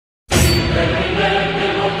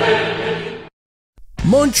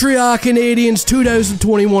Montreal Canadiens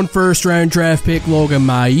 2021 first round draft pick Logan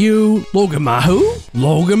Mailloux.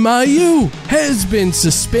 Logan Mailloux has been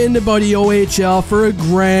suspended by the OHL for a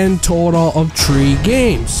grand total of 3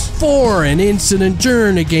 games for an incident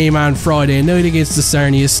during a game on Friday night against the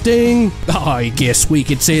Sarnia Sting. I guess we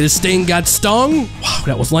could say the Sting got stung. Wow,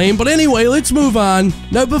 that was lame, but anyway, let's move on.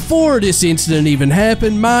 Now, before this incident even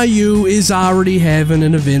happened, Mailloux is already having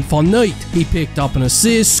an eventful night. He picked up an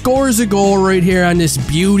assist, scores a goal right here on this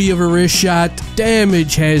beauty of a wrist shot.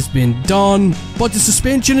 Damage has been done, but the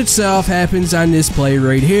suspension itself happens on this play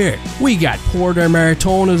right here. We got Porter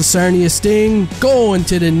Martin of the Sarnia Sting going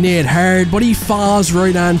to the net hard, but he falls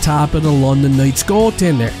right on top of the London Knights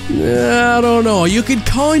goaltender. I don't know, you could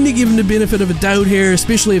kind of give him the benefit of a doubt here,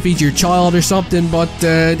 especially if he's your child or something, but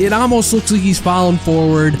it almost looks like he's falling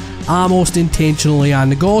forward almost intentionally on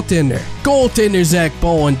the goaltender. Goaltender Zach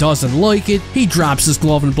Bowen doesn't like it. He drops his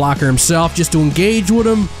glove and blocker himself just to engage with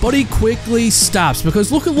him, but he quickly stops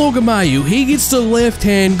because look at Logan Mailloux. He gets the left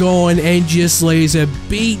hand going and just lays a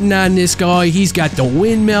beating on this guy. He's got the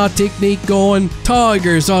windmill technique going.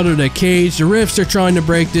 Tigers under the cage. The refs are trying to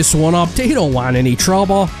break this one up. They don't want any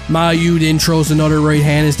trouble. Mailloux then throws another right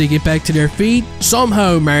hand as they get back to their feet.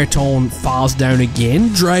 Somehow Martin falls down again,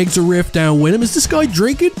 drags the ref down with him. Is this guy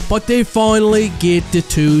drinking? But they finally get the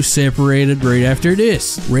two separated right after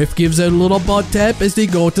this. Ref gives out a little butt tap as they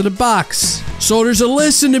go to the box. So there's a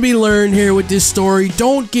lesson to be learned here with this story.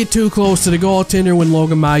 Don't get too close to the goaltender when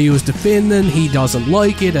Logan Mailloux is defending. He doesn't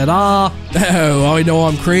like it at all. Oh, I know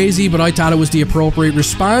I'm crazy, but I thought it was the appropriate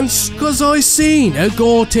response because I seen a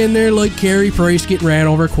goaltender like Carey Price get ran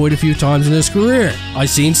over quite a few times in his career. I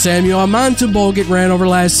seen Samuel Montembeault get ran over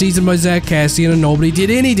last season by Zach Cassian and nobody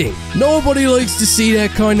did anything. Nobody likes to see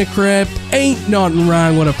that kind of crap. Ain't nothing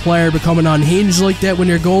wrong with a player becoming unhinged like that when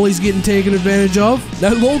their goalie's getting taken advantage of.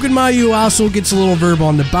 Now, Logan Mailloux also gets a little verbal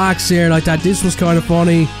on the box here, and I thought this was kind of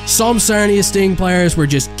funny. Some Sarnia Sting players were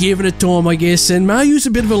just giving it to him, I guess, and Mailloux's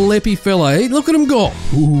a bit of a lippy fella. Hey, look at him go.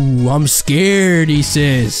 Ooh, I'm scared, he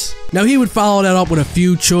says. Now, he would follow that up with a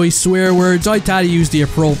few choice swear words. I thought he used the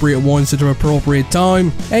appropriate ones at the appropriate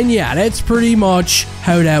time. And yeah, that's pretty much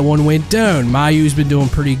how that one went down. Mailloux's been doing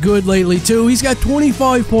pretty good lately, too. He's got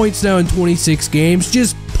 25 points now in 26 games.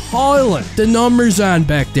 Just piling the numbers on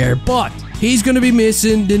back there. But he's going to be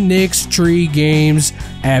missing the next 3 games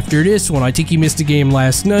after this one. I think he missed a game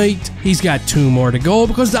last night. He's got 2 more to go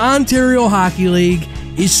because the Ontario Hockey League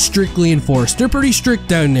is strictly enforced. They're pretty strict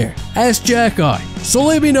down there. Ask Jack-Eye. So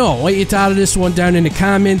let me know what you thought of this one down in the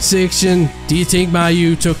comment section. Do you think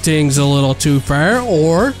Mailloux took things a little too far,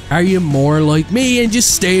 or are you more like me and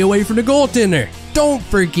just stay away from the goaltender? Don't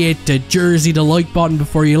forget to jersey the like button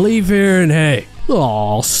before you leave here, and hey,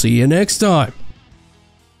 I'll see you next time.